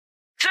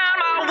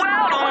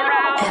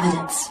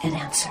Evidence and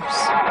Answers.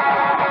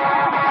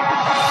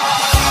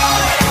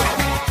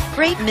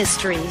 Great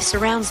mystery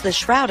surrounds the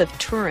Shroud of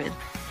Turin.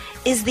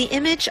 Is the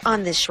image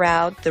on the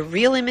shroud the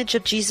real image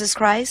of Jesus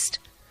Christ?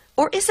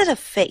 Or is it a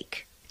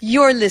fake?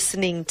 You're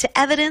listening to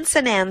Evidence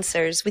and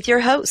Answers with your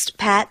host,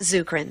 Pat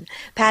Zukeran.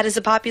 Pat is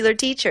a popular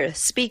teacher,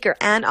 speaker,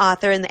 and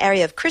author in the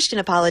area of Christian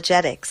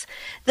apologetics,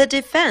 the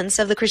defense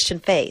of the Christian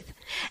faith.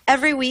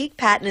 Every week,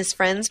 Pat and his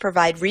friends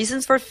provide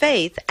reasons for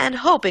faith and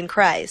hope in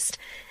Christ.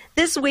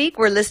 This week,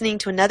 we're listening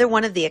to another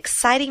one of the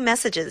exciting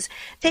messages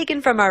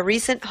taken from our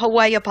recent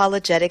Hawaii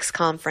Apologetics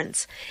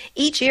Conference.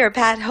 Each year,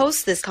 Pat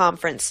hosts this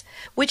conference,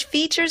 which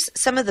features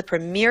some of the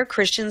premier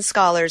Christian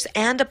scholars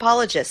and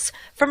apologists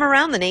from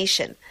around the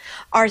nation.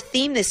 Our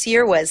theme this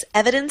year was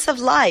Evidence of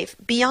Life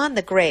Beyond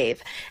the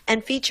Grave,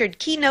 and featured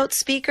keynote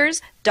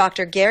speakers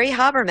Dr. Gary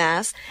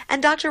Habermas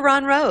and Dr.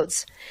 Ron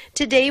Rhodes.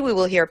 Today, we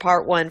will hear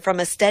part one from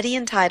a study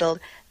entitled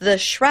The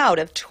Shroud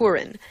of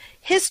Turin,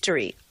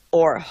 History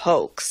or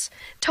Hoax,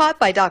 taught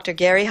by Dr.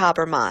 Gary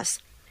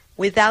Habermas.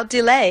 Without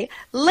delay,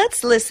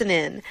 let's listen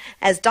in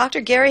as Dr.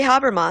 Gary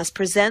Habermas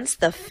presents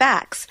the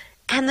facts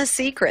and the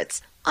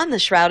secrets on the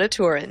Shroud of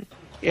Turin.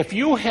 If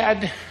you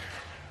had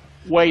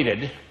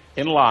waited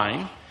in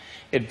line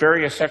at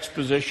various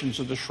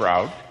expositions of the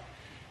Shroud,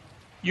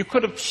 you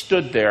could have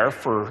stood there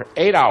for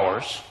 8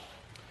 hours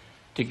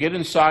to get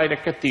inside a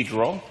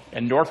cathedral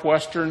in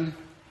northwestern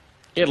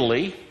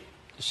Italy,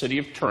 the city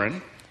of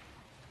Turin,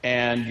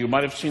 and you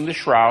might have seen the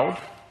shroud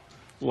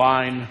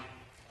lying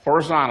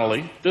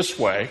horizontally this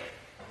way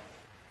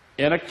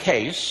in a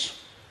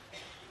case,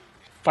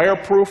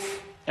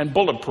 fireproof and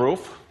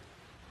bulletproof,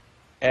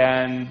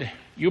 and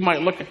you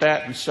might look at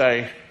that and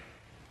say,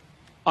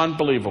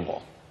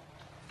 unbelievable.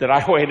 Did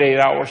I wait 8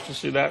 hours to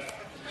see that?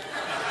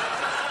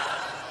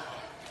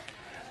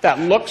 That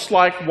looks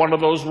like one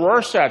of those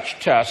Rorschach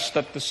tests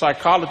that the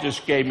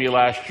psychologist gave me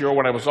last year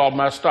when I was all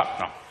messed up.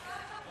 No.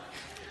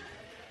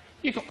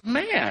 You go,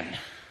 man,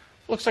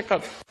 looks like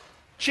a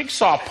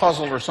jigsaw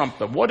puzzle or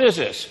something. What is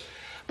this?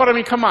 But I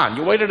mean, come on,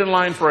 you waited in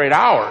line for 8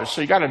 hours,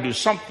 so you got to do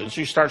something. So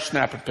you start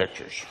snapping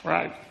pictures,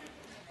 right?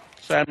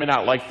 So I may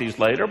not like these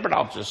later, but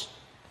I'll just,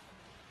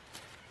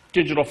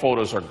 digital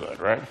photos are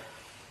good, right?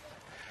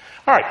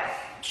 All right,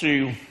 so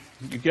you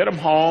get them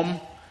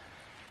home,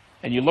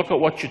 and you look at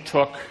what you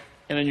took,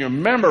 and in your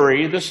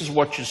memory, this is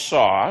what you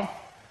saw,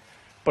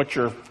 but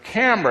your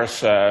camera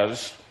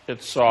says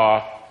it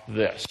saw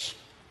this.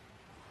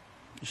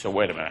 You say,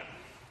 wait a minute,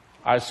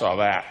 I saw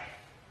that,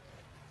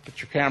 but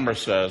your camera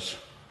says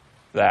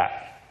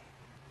that.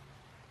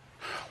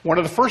 One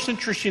of the first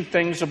interesting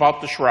things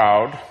about the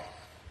shroud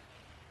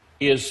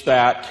is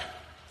that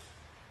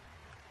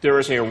there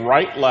is a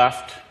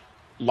right-left,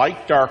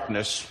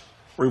 light-darkness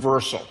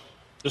reversal.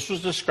 This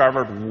was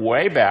discovered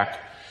way back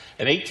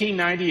in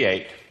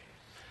 1898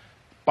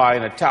 by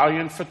an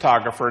Italian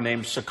photographer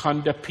named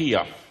Seconda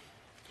Pia.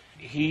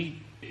 He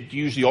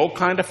used the old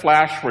kind of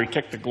flash where he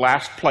took the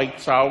glass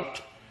plates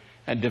out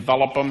and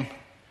develop them.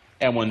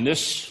 And when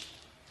this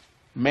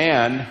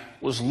man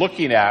was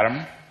looking at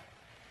him,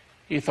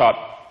 he thought,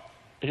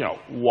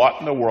 what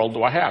in the world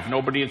do I have?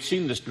 Nobody had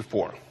seen this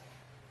before.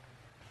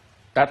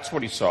 That's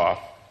what he saw.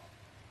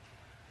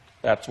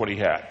 That's what he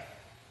had.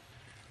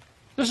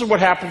 This is what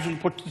happens when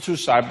you put the two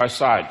side by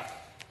side.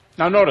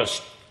 Now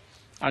notice,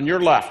 on your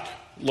left,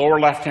 lower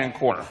left-hand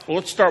corner. Well,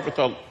 let's start with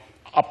the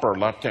upper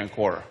left-hand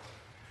corner.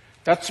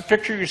 That's the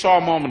picture you saw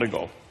a moment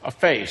ago. A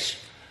face,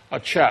 a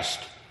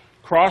chest,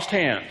 crossed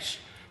hands,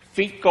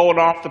 feet going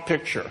off the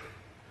picture,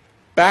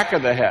 back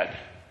of the head,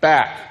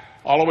 back,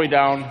 all the way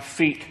down,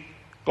 feet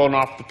going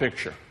off the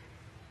picture.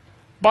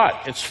 But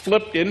it's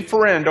flipped end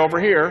for end over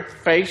here,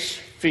 face,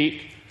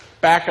 feet,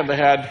 back of the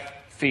head,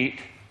 feet.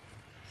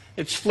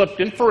 It's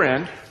flipped end for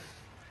end,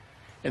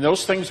 and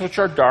those things which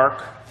are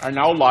dark are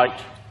now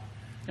light,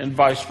 and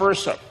vice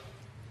versa.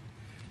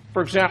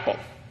 For example,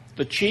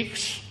 the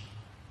cheeks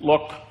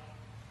look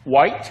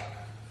white.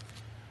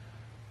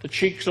 The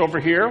cheeks over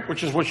here,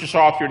 which is what you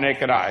saw with your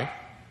naked eye,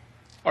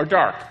 are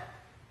dark.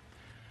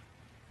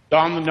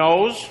 Down the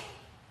nose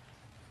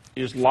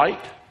is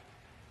light,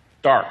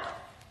 dark.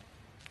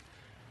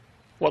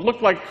 What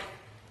looked like,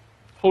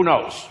 who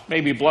knows,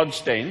 maybe blood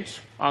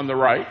stains on the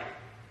right,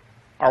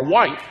 are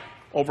white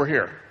over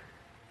here.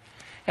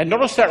 And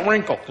notice that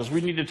wrinkle, because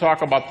we need to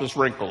talk about this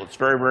wrinkle. It's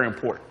very, very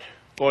important,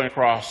 going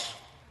across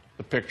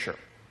the picture.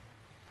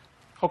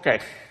 Okay,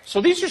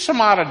 so these are some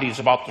oddities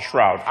about the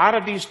shroud.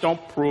 Oddities don't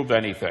prove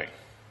anything.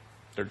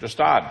 They're just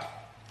odd.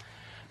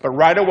 But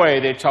right away,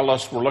 they tell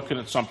us we're looking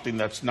at something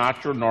that's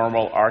not your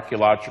normal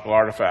archaeological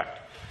artifact.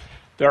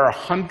 There are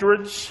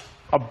hundreds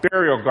of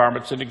burial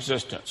garments in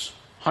existence,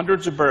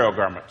 hundreds of burial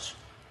garments,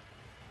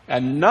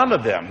 and none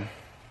of them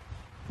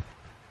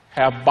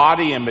have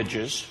body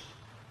images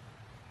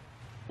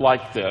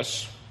like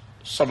this.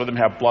 Some of them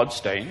have blood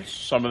stains,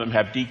 some of them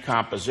have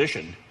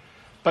decomposition,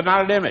 but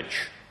not an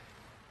image.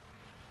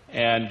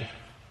 And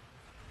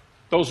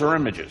those are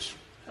images.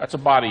 That's a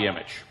body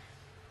image.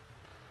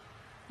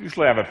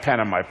 Usually I have a pen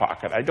in my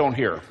pocket. I don't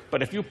here.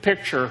 But if you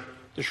picture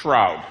the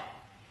shroud,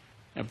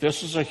 If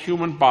this is a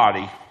human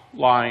body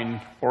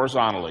lying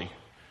horizontally,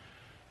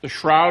 the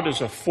shroud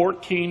is a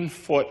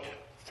 14-foot,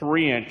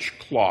 3-inch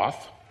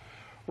cloth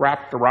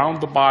wrapped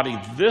around the body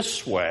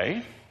this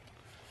way,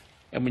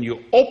 and when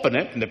you open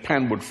it, and the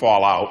pen would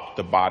fall out,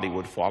 the body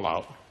would fall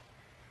out,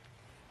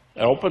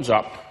 it opens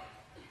up,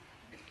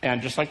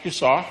 and just like you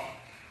saw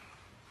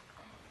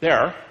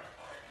there,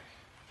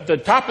 the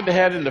top of the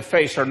head and the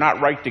face are not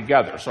right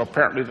together, so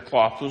apparently the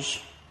cloth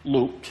was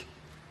looped.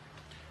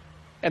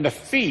 And the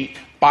feet,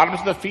 bottoms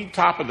of the feet,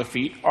 top of the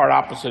feet, are at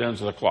opposite ends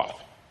of the cloth.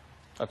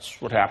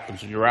 That's what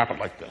happens when you wrap it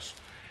like this.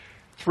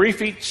 3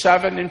 feet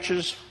 7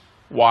 inches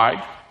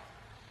wide,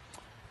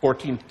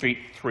 14 feet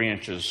 3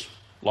 inches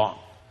long.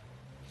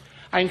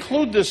 I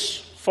include this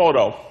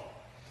photo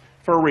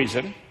for a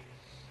reason.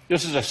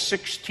 This is a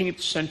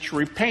 16th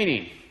century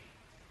painting.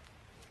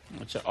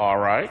 I'd say, all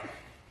right.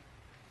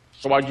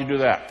 So why'd you do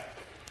that?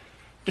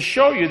 To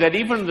show you that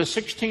even in the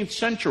 16th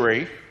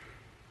century,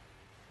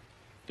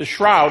 the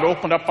shroud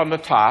opened up on the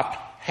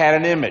top, had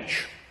an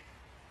image.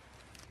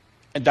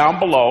 And down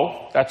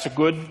below, that's a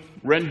good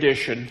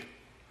rendition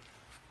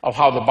of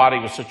how the body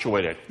was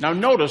situated. Now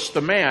notice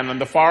the man on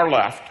the far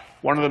left,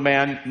 one of the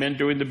men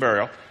doing the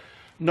burial,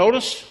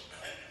 notice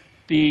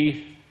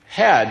the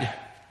head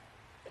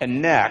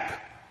and neck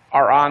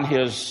are on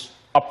his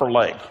upper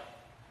leg.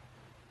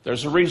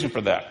 There's a reason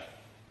for that.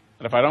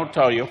 And if I don't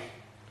tell you,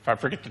 if I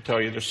forget to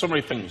tell you, there's so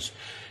many things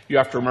you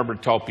have to remember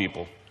to tell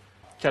people.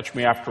 Catch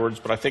me afterwards,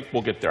 but I think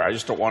we'll get there. I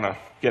just don't want to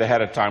get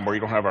ahead of time where you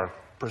don't have a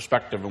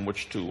perspective in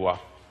which to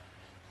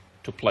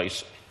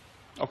place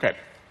it. Okay.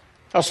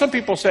 Now some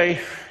people say,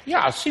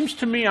 yeah, it seems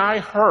to me I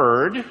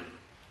heard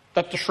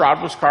that the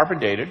shroud was carbon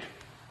dated,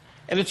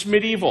 and it's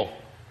medieval.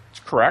 It's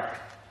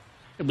correct.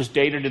 It was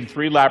dated in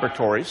 3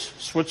 laboratories: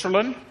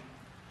 Switzerland,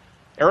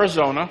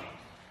 Arizona,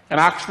 and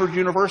Oxford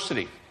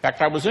University. In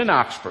fact, I was in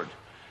Oxford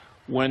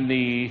when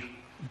the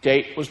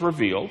date was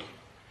revealed,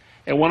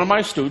 and one of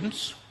my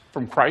students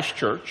from Christ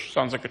Church,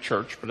 sounds like a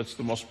church, but it's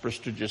the most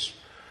prestigious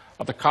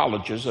of the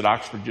colleges at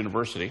Oxford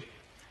University,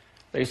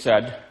 they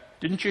said,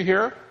 didn't you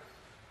hear?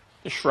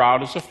 The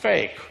shroud is a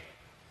fake.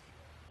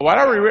 Well, I'd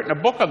already written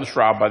a book on the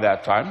shroud by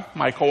that time.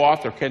 My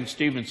co-author, Ken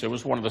Stevenson,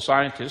 was one of the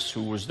scientists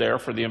who was there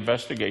for the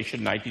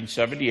investigation in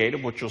 1978,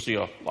 of which you'll see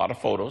a lot of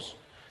photos.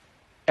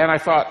 And I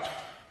thought,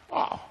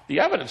 wow, the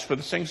evidence for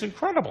this thing's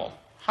incredible.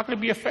 How could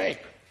it be a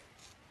fake?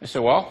 They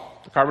said, well,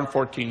 the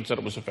carbon-14 said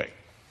it was a fake.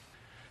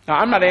 Now,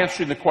 I'm not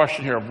answering the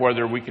question here of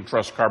whether we can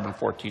trust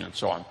carbon-14 and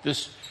so on.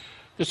 This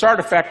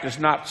artifact is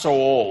not so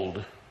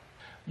old.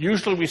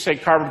 Usually we say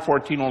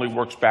carbon-14 only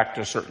works back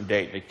to a certain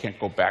date. It can't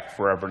go back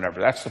forever and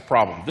ever. That's the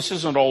problem. This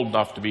isn't old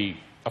enough to be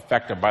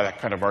affected by that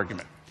kind of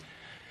argument.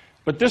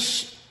 But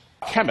this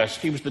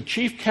chemist, he was the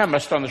chief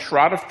chemist on the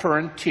Shroud of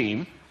Turin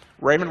team,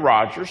 Raymond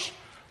Rogers,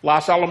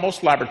 Los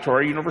Alamos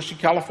Laboratory, University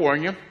of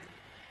California,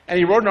 and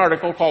he wrote an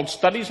article called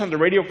Studies on the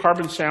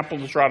Radiocarbon Sample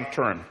of the Shroud of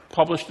Turin,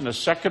 published in the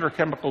secular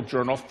chemical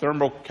journal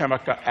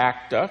Thermochemica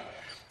Acta,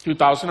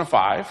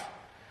 2005.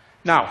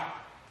 Now,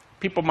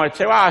 people might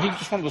say, wow, he's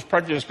just one of those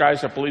prejudiced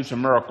guys that believes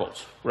in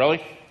miracles.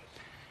 Really?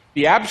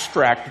 The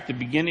abstract at the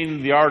beginning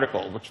of the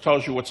article, which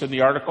tells you what's in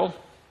the article,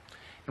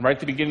 and right at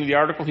the beginning of the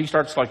article, he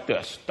starts like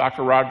this.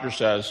 Dr. Rogers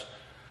says,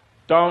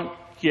 don't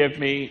give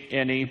me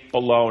any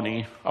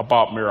baloney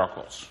about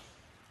miracles.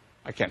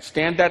 I can't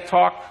stand that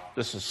talk.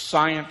 This is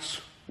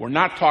science. We're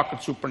not talking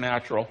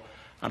supernatural.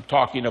 I'm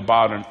talking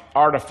about an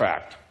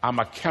artifact. I'm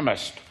a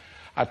chemist.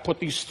 I put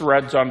these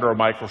threads under a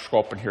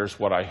microscope, and here's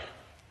what I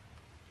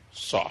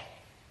saw.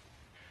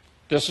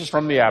 This is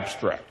from the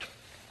abstract.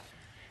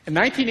 In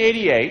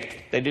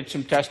 1988, they did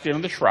some testing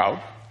on the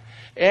shroud,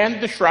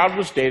 and the shroud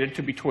was dated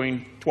to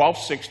between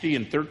 1260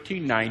 and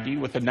 1390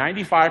 with a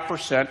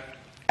 95%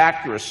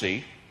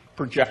 accuracy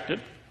projected.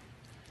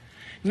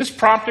 And this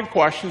prompted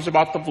questions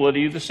about the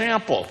validity of the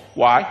sample.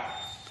 Why?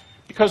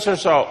 Because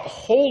there's a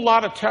whole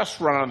lot of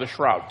tests run on the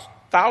shroud,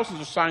 thousands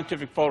of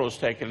scientific photos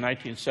taken in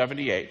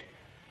 1978,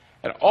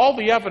 and all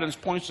the evidence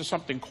points to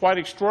something quite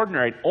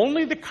extraordinary.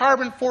 Only the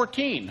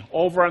carbon-14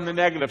 over on the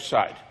negative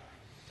side.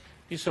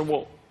 He said,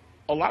 well,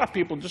 a lot of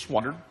people just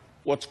wondered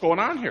what's going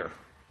on here.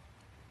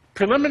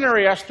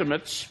 Preliminary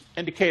estimates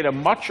indicate a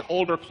much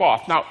older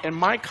cloth. Now, in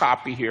my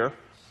copy here,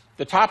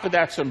 the top of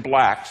that's in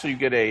black, so you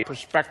get a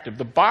perspective.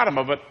 The bottom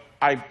of it,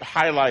 I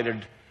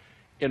highlighted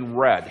in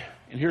red.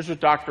 And here's what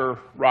Dr.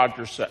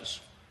 Rogers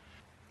says.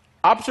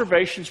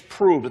 Observations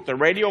prove that the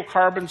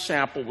radiocarbon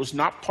sample was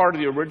not part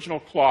of the original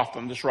cloth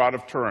on the Shroud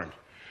of Turin.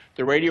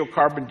 The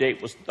radiocarbon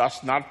date was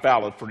thus not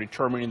valid for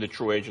determining the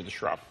true age of the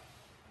shroud.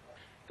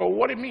 But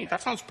what do you mean?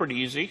 That sounds pretty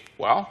easy.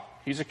 Well,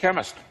 he's a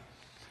chemist.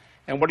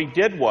 And what he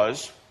did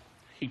was,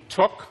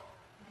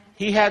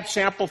 he had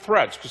sample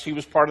threads, because he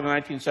was part of the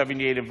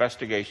 1978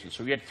 investigation.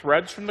 So he had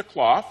threads from the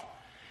cloth,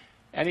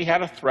 and he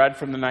had a thread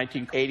from the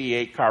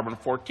 1988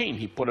 carbon-14.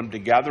 He put them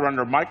together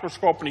under a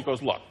microscope, and he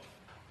goes, look,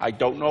 I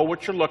don't know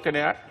what you're looking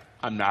at.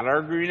 I'm not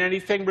arguing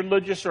anything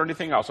religious or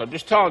anything else. I'm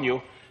just telling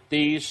you,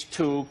 these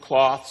two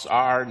cloths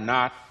are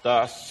not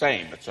the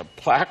same. It's a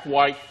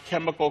black-white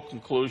chemical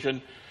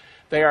conclusion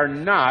They are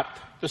not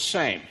the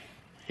same.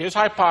 His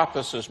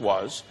hypothesis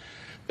was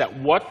that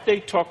what they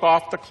took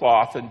off the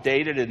cloth and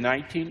dated in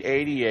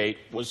 1988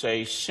 was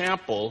a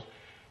sample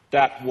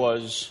that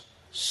was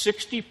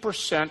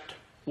 60%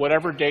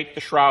 whatever date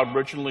the shroud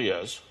originally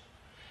is,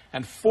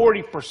 and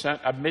 40%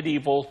 a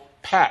medieval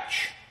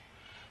patch.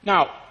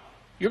 Now,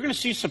 you're going to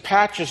see some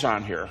patches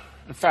on here.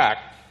 In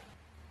fact,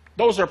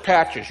 those are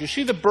patches. You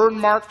see the burn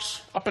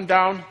marks up and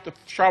down? The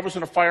shroud was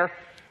in a fire.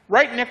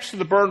 Right next to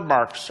the burn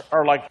marks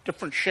are like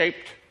different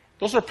shaped.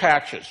 Those are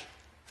patches.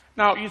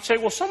 Now, you'd say,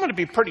 well, someone would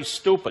be pretty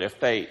stupid if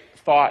they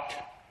thought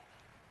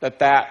that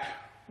that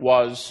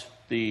was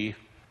the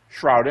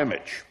shroud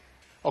image.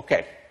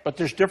 Okay, but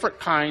there's different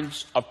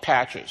kinds of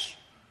patches.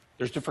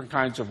 There's different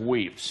kinds of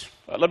weaves.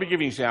 Let me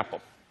give you an example.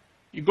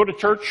 You go to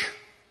church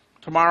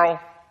tomorrow,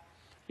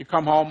 you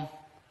come home,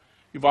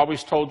 you've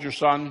always told your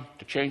son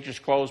to change his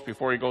clothes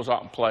before he goes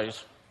out and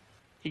plays.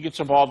 He gets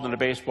involved in a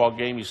baseball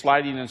game, he's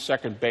sliding in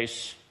second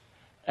base,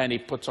 and he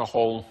puts a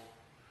hole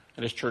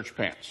in his church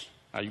pants.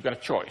 Now, you've got a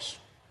choice.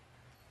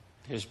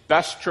 His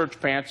best church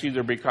pants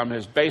either become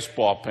his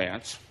baseball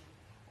pants,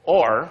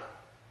 or,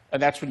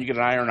 and that's when you get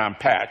an iron-on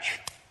patch,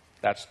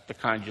 that's the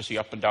kind you see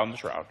up and down the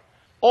shroud,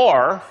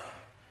 or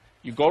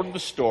you go to the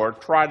store,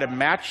 try to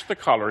match the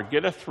color,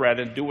 get a thread,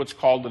 and do what's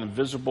called an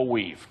invisible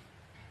weave.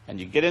 And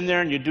you get in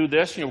there and you do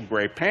this, you know,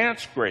 gray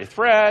pants, gray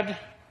thread,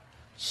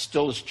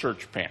 still his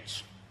church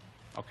pants.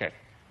 Okay.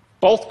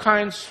 Both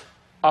kinds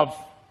of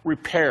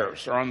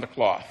repairs are on the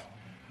cloth.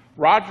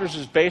 Rogers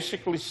is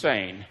basically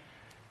saying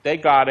they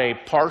got a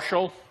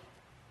partial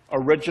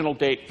original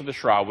date for the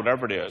shroud,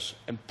 whatever it is,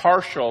 and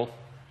partial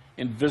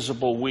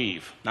invisible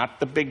weave. Not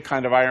the big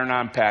kind of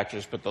iron-on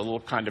patches, but the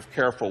little kind of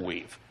careful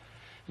weave.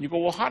 And you go,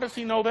 well, how does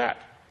he know that?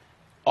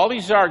 All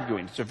he's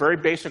arguing, it's a very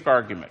basic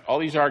argument,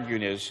 all he's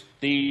arguing is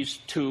these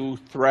two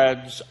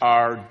threads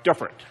are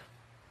different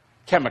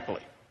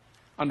chemically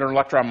under an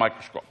electron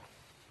microscope.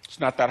 It's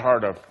not that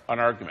hard of an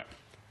argument.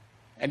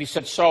 And he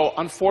said, so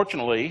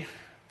unfortunately,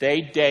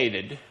 they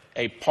dated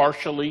a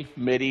partially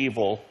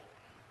medieval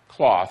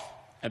cloth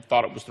and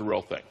thought it was the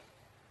real thing.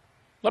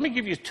 Let me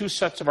give you two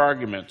sets of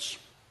arguments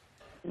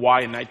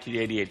why in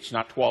 1988 it's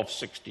not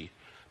 1260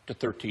 to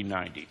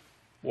 1390.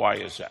 Why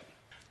is that?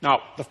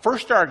 Now, the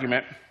first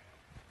argument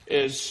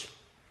is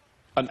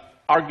an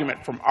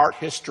argument from art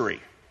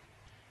history.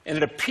 And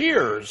it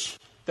appears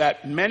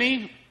that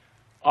many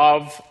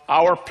of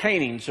our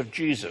paintings of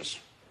Jesus,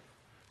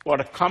 what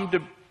have come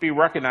to be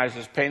recognized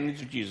as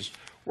paintings of Jesus,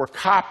 were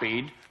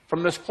copied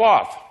from this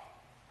cloth.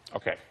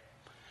 Okay.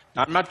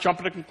 Now, I'm not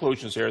jumping to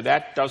conclusions here.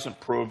 That doesn't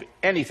prove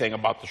anything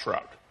about the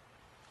shroud.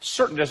 It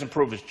certainly doesn't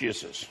prove it's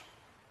Jesus.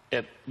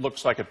 It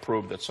looks like it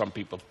proved that some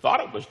people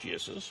thought it was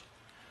Jesus,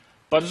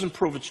 but it doesn't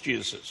prove it's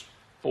Jesus's.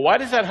 But why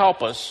does that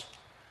help us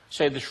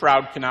say the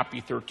shroud cannot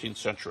be 13th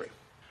century?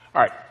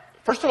 All right.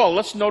 First of all,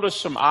 let's notice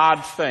some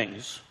odd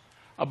things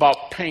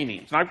about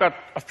paintings. And I've got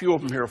a few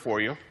of them here for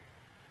you.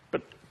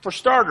 But for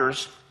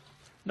starters,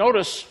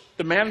 notice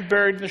the man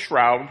buried in the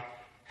shroud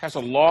has a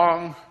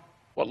long,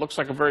 what looks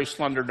like a very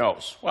slender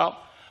nose. Well,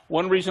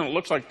 one reason it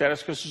looks like that is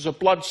because there's a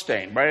blood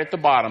stain right at the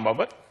bottom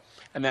of it,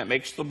 and that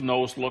makes the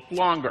nose look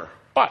longer.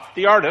 But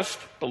the artist,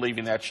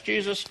 believing that's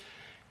Jesus,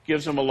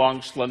 gives him a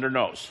long, slender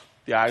nose.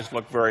 The eyes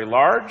look very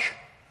large,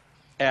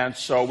 and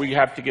so we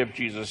have to give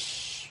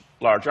Jesus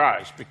large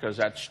eyes because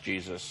that's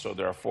Jesus, so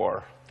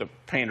therefore the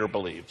painter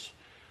believes.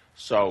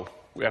 So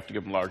we have to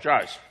give him large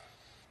eyes.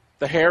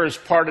 The hair is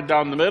parted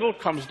down the middle,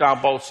 comes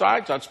down both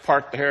sides. Let's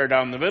part the hair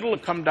down the middle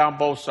and come down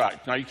both sides.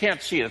 Now, you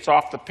can't see it. It's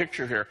off the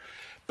picture here.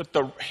 But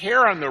the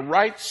hair on the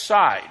right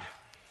side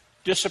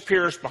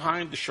disappears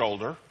behind the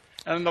shoulder,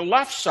 and on the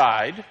left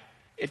side,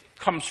 it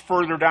comes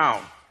further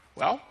down.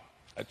 Well,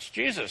 that's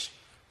Jesus.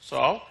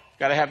 So, you've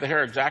got to have the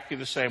hair exactly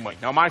the same way.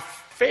 Now, my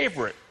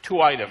favorite two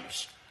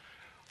items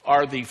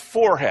are the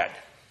forehead.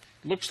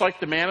 Looks like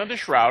the man in the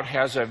shroud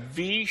has a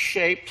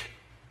V-shaped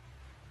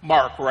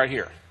mark right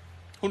here.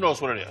 Who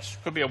knows what it is?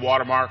 Could be a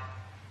watermark,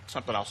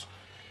 something else.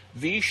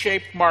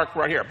 V-shaped mark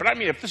right here. But I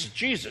mean, if this is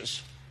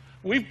Jesus,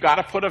 we've got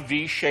to put a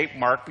V-shaped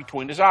mark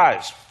between his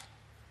eyes.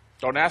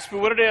 Don't ask me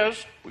what it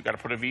is. We've got to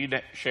put a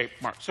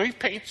V-shaped mark. So he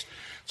paints.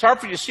 It's hard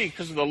for you to see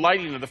because of the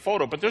lighting of the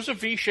photo, but there's a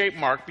V-shaped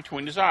mark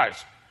between his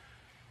eyes.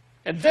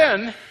 And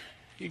then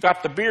you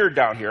got the beard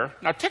down here.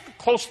 Now take a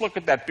close look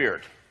at that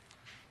beard.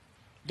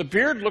 The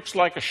beard looks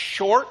like a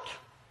short,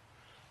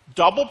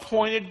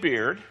 double-pointed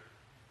beard.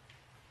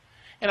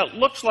 And it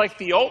looks like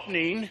the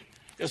opening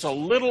is a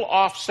little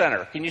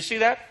off-center. Can you see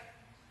that?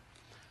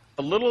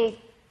 The little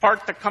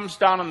part that comes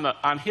down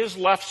on his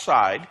left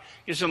side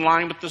is in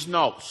line with his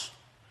nose.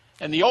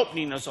 And the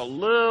opening is a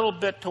little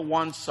bit to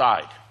one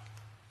side.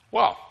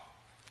 Well,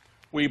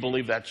 we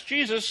believe that's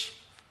Jesus,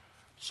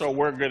 so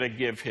we're going to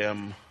give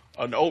him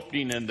an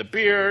opening in the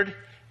beard,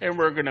 and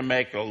we're going to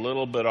make it a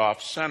little bit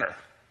off-center.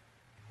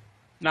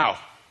 Now,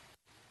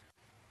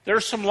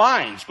 there's some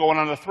lines going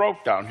on the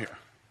throat down here,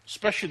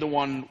 especially the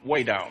one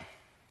way down,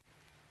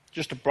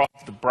 just above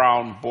the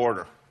brown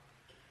border.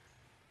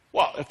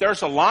 Well, if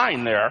there's a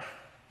line there,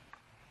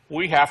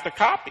 we have to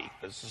copy,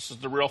 because this is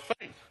the real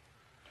thing.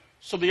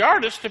 So the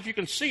artist, if you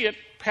can see it,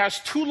 has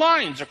two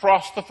lines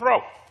across the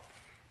throat.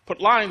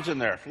 Put lines in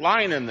there,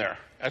 line in there.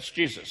 That's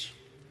Jesus.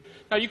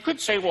 Now you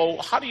could say,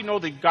 well, how do you know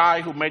the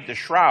guy who made the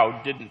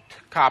shroud didn't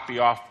copy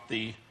off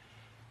the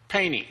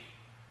painting?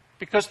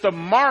 Because the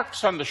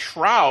marks on the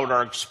shroud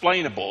are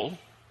explainable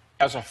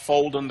as a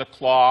fold in the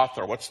cloth,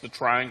 or what's the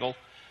triangle.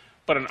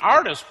 But an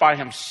artist by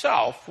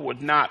himself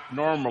would not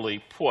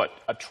normally put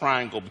a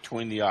triangle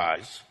between the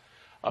eyes,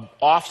 an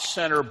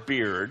off-center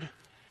beard,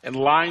 and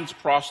lines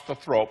across the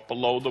throat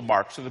below the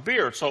marks of the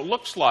beard. So it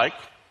looks like,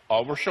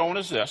 all we're showing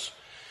is this,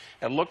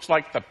 it looks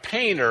like the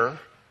painter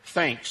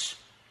thinks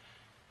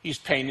he's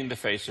painting the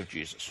face of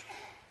Jesus.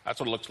 That's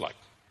what it looks like.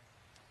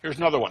 Here's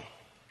another one.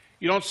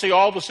 You don't see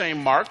all the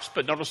same marks,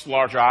 but notice the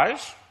large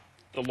eyes,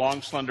 the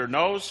long, slender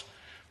nose,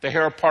 the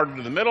hair parted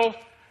to the middle,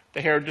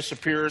 the hair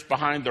disappears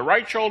behind the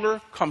right shoulder,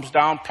 comes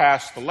down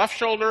past the left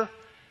shoulder.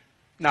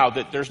 Now,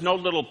 there's no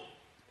little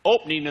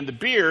opening in the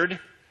beard,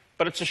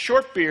 but it's a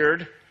short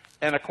beard,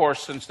 and of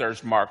course, since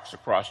there's marks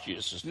across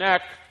Jesus'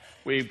 neck,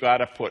 we've got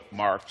to put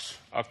marks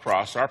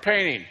across our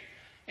painting.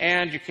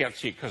 And you can't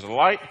see it because of the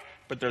light,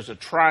 but there's a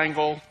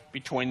triangle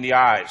between the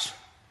eyes.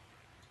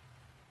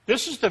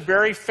 This is the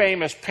very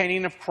famous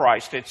painting of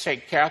Christ at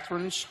St.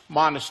 Catherine's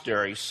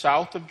Monastery,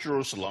 south of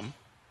Jerusalem.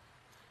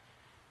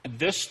 And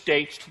this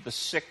dates to the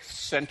 6th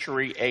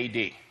century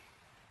A.D.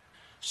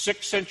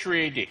 6th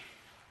century A.D.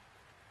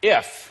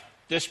 If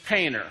this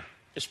painter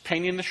is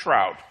painting the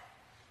shroud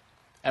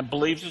and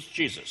believes it's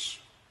Jesus,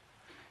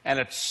 and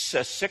it's a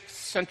 6th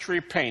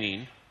century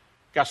painting,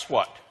 guess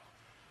what?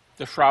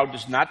 The shroud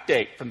does not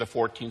date from the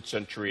 14th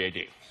century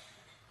A.D.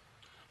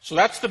 So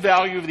that's the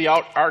value of the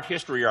art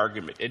history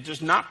argument. It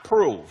does not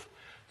prove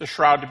the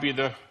shroud to be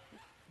the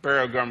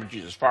burial garment of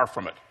Jesus. Far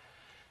from it.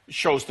 It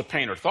shows the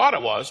painter thought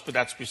it was, but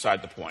that's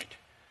beside the point.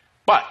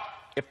 But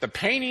if the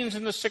painting's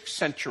in the 6th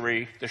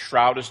century, the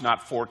shroud is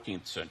not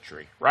 14th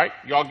century, right?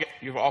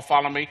 You all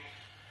follow me?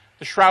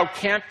 The shroud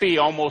can't be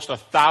almost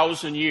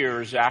 1,000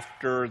 years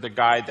after the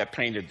guy that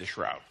painted the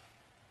shroud.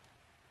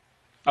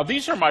 Now,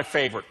 these are my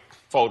favorite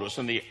photos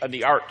in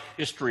the art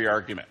history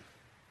argument.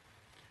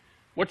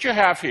 What you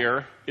have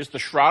here is the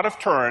Shroud of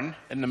Turin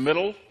in the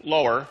middle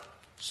lower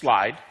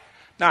slide.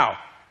 Now,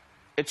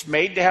 it's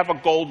made to have a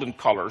golden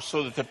color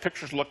so that the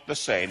pictures look the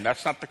same.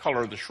 That's not the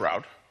color of the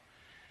shroud.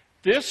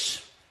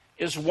 This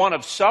is one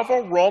of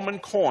several Roman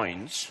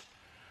coins,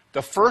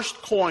 the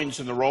first coins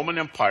in the Roman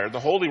Empire, the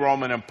Holy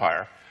Roman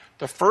Empire,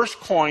 the first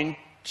coin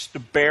to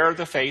bear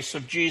the face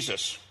of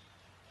Jesus.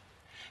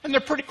 And they're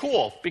pretty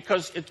cool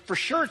because for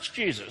sure it's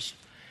Jesus.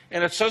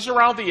 And it says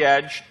around the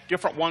edge,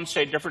 different ones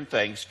say different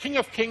things, King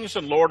of Kings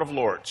and Lord of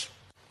Lords.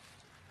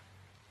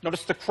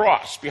 Notice the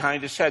cross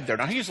behind his head there.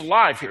 Now, he's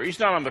alive here. He's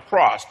not on the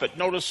cross, but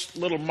notice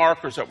little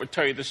markers that would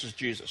tell you this is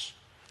Jesus.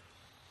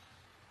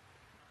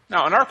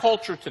 Now, in our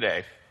culture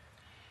today,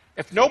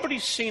 if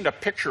nobody's seen a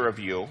picture of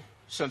you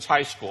since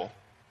high school,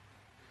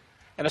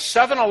 and a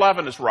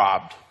 7-Eleven is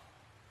robbed,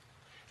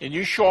 and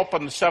you show up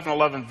on the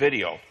 7-Eleven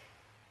video,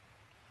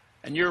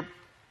 and you're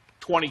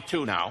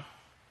 22 now,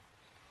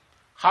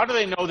 how do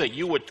they know that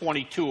you at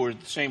 22 are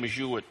the same as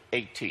you at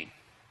 18?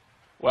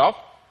 Well,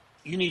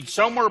 you need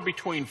somewhere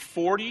between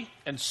 40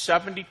 and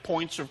 70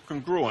 points of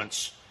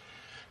congruence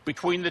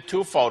between the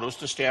two photos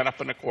to stand up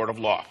in a court of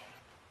law.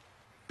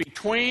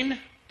 Between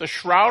the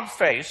shroud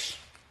face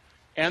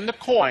and the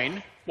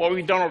coin, what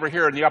we've done over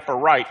here in the upper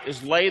right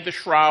is lay the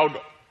shroud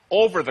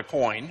over the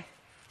coin,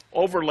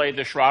 overlay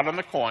the shroud on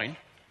the coin.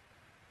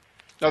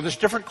 Now, there's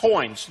different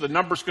coins, so the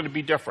number's going to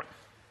be different.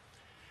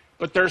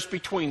 But there's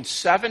between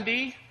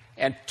 70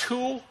 and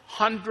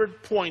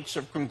 200 points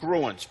of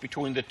congruence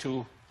between the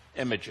two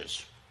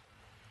images.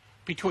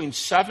 Between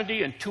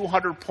 70 and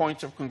 200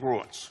 points of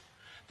congruence.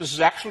 This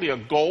is actually a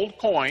gold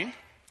coin.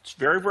 It's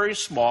very, very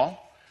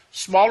small,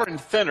 smaller and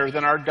thinner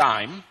than our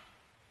dime.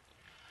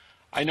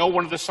 I know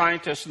one of the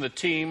scientists in the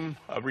team,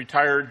 a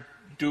retired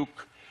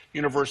Duke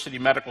University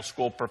Medical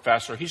School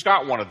professor, he's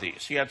got one of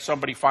these. He had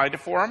somebody find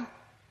it for him,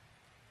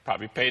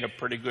 probably paid a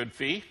pretty good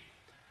fee,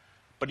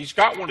 but he's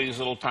got one of these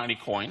little tiny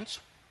coins.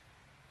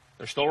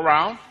 They're still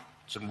around.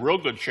 It's in real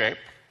good shape.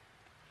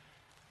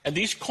 And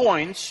these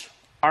coins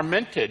are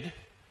minted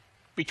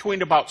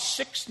between about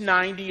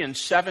 690 and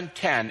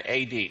 710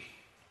 AD.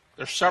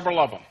 There's several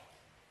of them.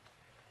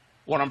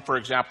 One of them, for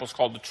example, is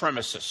called the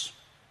Trimesis.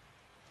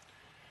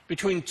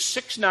 Between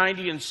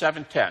 690 and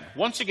 710.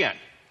 Once again,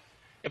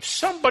 if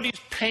somebody's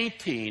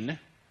painting,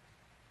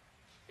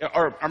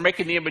 or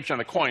making the image on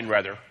the coin,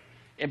 rather,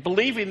 and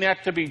believing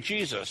that to be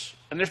Jesus,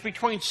 and there's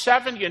between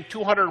 70 and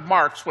 200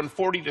 marks when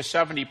 40 to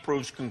 70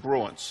 proves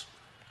congruence.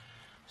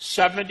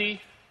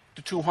 70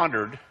 to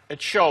 200,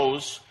 it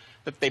shows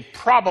that they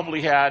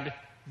probably had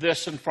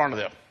this in front of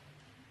them.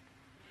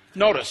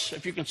 Notice,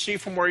 if you can see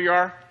from where you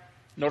are,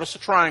 notice the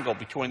triangle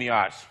between the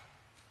eyes.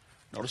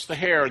 Notice the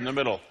hair in the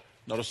middle.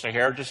 Notice the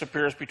hair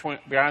disappears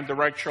behind the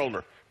right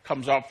shoulder,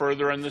 comes out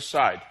further on this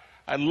side.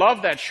 I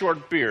love that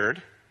short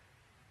beard.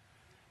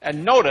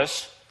 And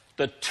notice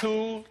the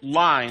two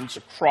lines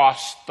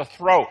across the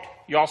throat.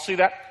 You all see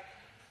that?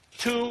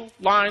 2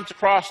 lines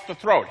across the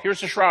throat. Here's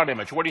the shroud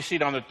image. What do you see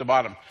down at the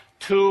bottom?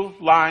 2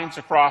 lines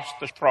across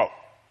the throat.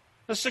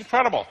 This is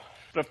incredible.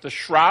 But if the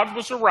shroud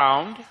was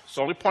around, it's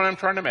the only point I'm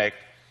trying to make,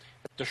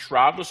 if the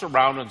shroud was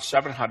around in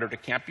 700,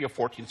 it can't be a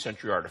 14th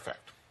century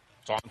artifact.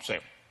 That's all I'm saying.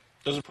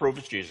 Doesn't prove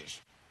it's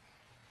Jesus.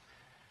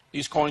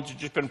 These coins have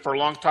just been for a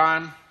long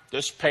time.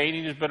 This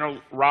painting has been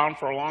around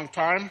for a long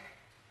time.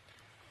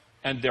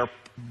 And they're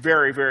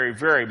very, very,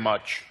 very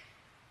much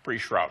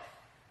pre-shroud.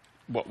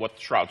 What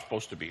the shroud's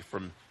supposed to be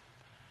from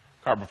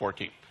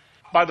carbon-14.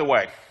 By the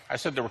way, I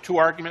said there were 2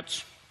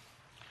 arguments.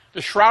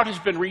 The shroud has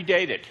been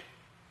redated.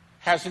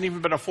 Hasn't even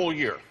been a full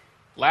year.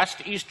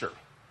 Last Easter,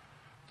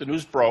 the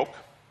news broke.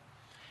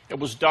 It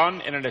was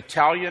done in an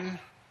Italian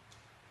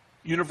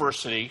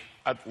university,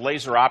 a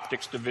laser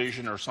optics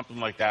division or something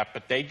like that,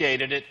 but they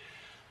dated it.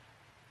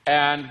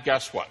 And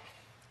guess what?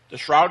 The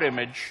shroud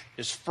image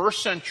is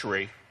 1st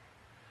century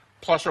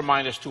plus or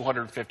minus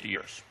 250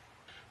 years.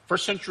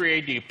 1st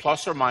century AD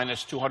plus or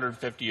minus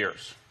 250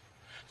 years.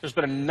 There's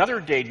been another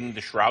dating of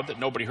the shroud that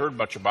nobody heard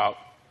much about.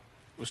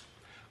 It was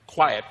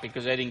quiet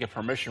because they didn't get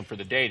permission for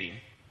the dating.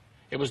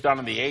 It was done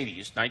in the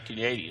 80s,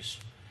 1980s.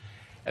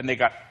 And they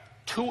got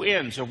 2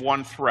 ends of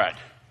 1 thread.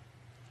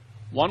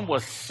 One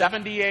was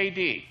 70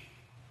 AD,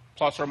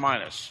 plus or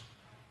minus.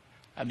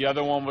 And the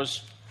other one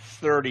was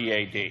 30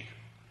 AD,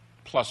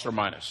 plus or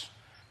minus.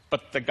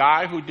 But the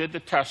guy who did the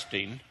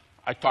testing,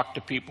 I talked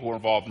to people who were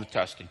involved in the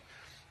testing.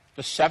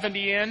 The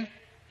 70 end,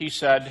 he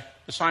said,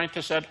 the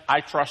scientist said,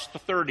 I trust the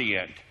 30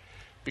 end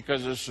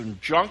because there's some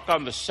junk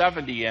on the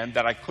 70 end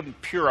that I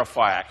couldn't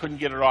purify. I couldn't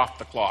get it off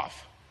the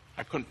cloth.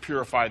 I couldn't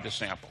purify the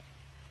sample.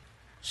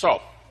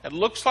 So, it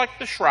looks like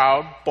the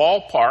shroud,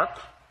 ballpark,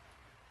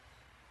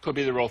 could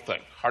be the real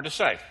thing. Hard to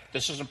say.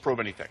 This doesn't prove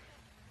anything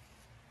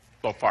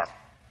so far.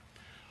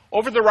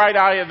 Over the right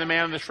eye of the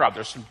man in the shroud,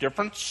 there's some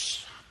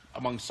difference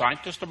among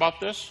scientists about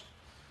this.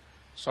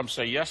 Some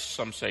say yes,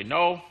 some say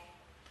no.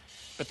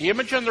 But the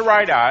image in the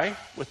right eye,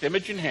 with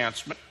image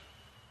enhancement,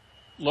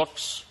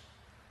 looks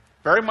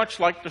very much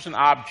like there's an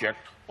object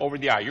over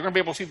the eye. You're going to be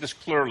able to see this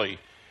clearly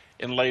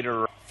in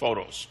later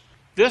photos.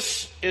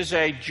 This is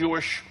a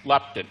Jewish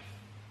lepton.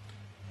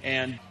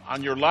 And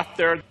on your left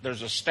there,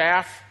 there's a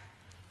staff,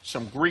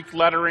 some Greek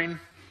lettering,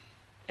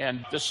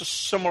 and this is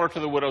similar to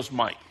the widow's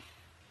mite.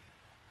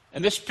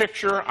 And this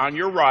picture on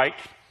your right,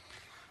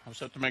 I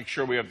just have to make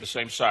sure we have the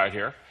same side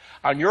here.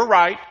 On your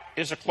right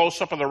is a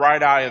close-up of the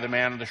right eye of the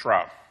man in the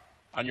shroud.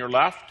 On your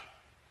left,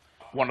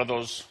 one of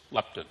those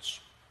leptons.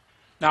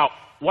 Now,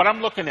 what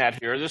I'm looking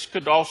at here, this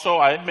could also,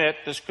 I admit,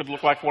 this could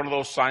look like one of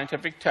those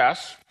scientific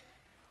tests.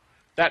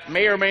 That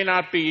may or may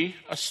not be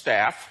a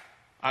staff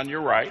on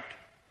your right.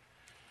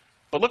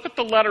 But look at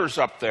the letters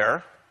up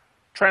there,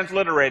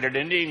 transliterated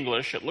into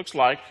English. It looks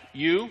like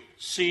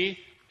U-C-A-I.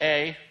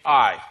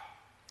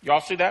 You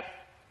all see that?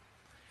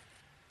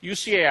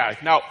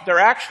 UCAI. Now, there are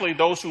actually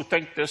those who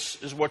think this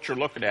is what you're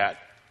looking at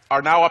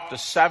are now up to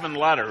 7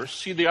 letters.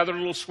 See the other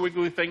little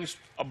squiggly things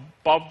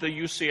above the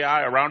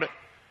UCI around it?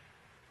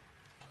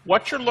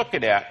 What you're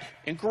looking at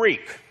in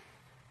Greek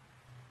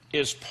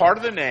is part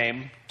of the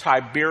name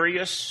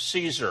Tiberius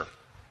Caesar.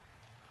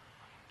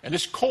 And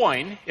this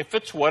coin, if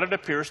it's what it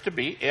appears to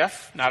be,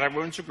 if, not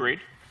everyone's agreed,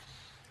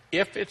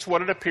 if it's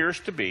what it appears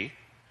to be,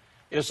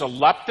 is a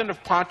lepton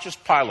of Pontius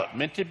Pilate,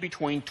 minted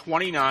between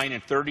 29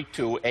 and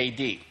 32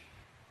 AD.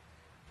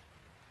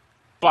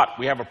 But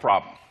we have a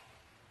problem.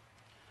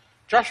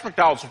 Josh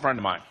McDowell's a friend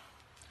of mine.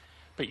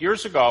 But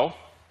years ago,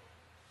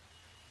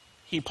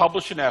 he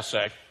published an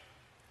essay,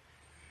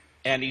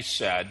 and he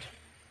said,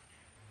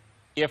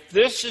 if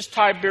this is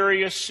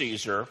Tiberius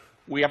Caesar,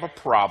 we have a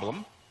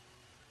problem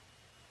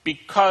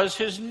because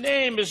his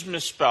name is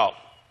misspelled.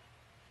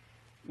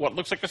 What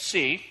looks like a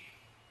C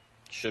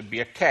should be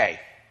a K.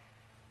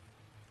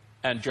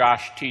 And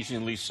Josh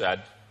teasingly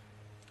said,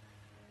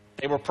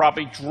 they were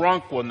probably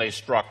drunk when they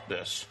struck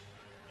this,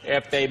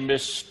 if they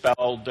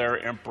misspelled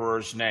their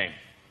emperor's name.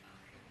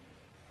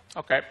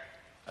 Okay,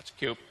 that's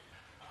cute.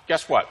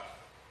 Guess what?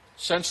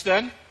 Since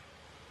then,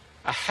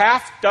 a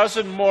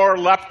half-dozen more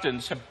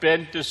leptons have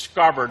been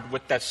discovered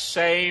with that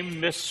same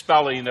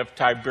misspelling of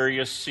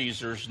Tiberius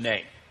Caesar's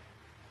name.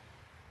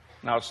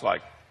 Now it's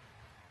like,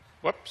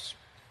 whoops.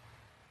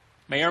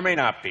 May or may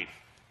not be.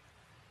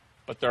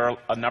 But there are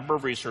a number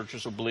of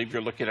researchers who believe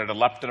you're looking at a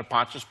lepton of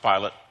Pontius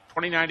Pilate,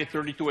 29 to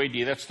 32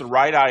 AD. That's the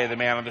right eye of the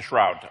man in the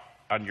shroud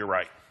on your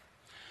right.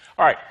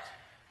 All right.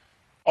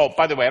 Oh,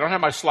 by the way, I don't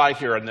have my slide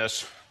here on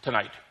this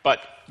tonight, but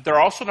there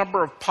are also a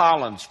number of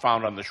pollens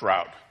found on the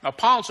shroud. Now,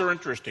 pollens are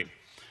interesting.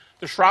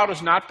 The shroud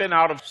has not been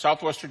out of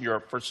southwestern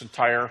Europe for its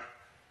entire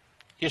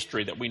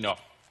history that we know.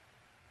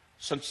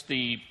 Since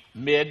the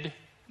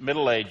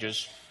Middle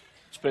Ages,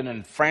 it's been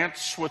in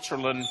France,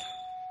 Switzerland,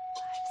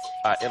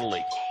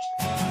 Italy.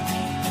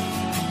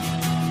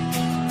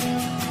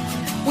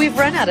 We've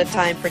run out of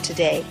time for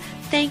today.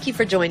 Thank you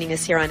for joining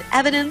us here on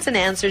Evidence and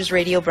Answers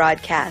radio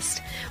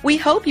broadcast. We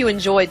hope you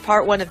enjoyed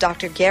part 1 of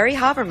Dr. Gary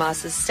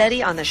Habermas'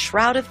 study on the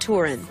Shroud of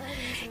Turin.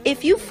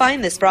 If you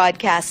find this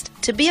broadcast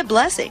to be a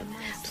blessing,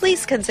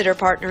 please consider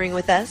partnering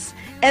with us.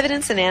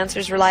 Evidence and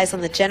Answers relies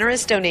on the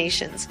generous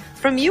donations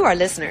from you, our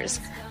listeners.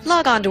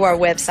 Log on to our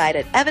website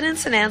at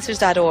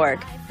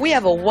evidenceandanswers.org. We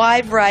have a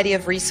wide variety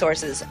of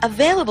resources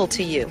available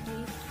to you.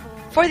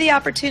 For the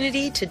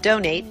opportunity to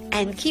donate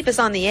and keep us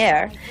on the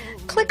air,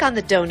 click on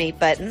the Donate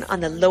button on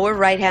the lower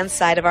right-hand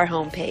side of our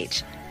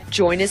homepage.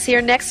 Join us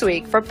here next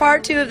week for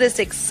part 2 of this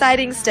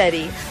exciting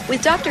study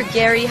with Dr.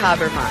 Gary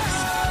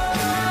Habermas.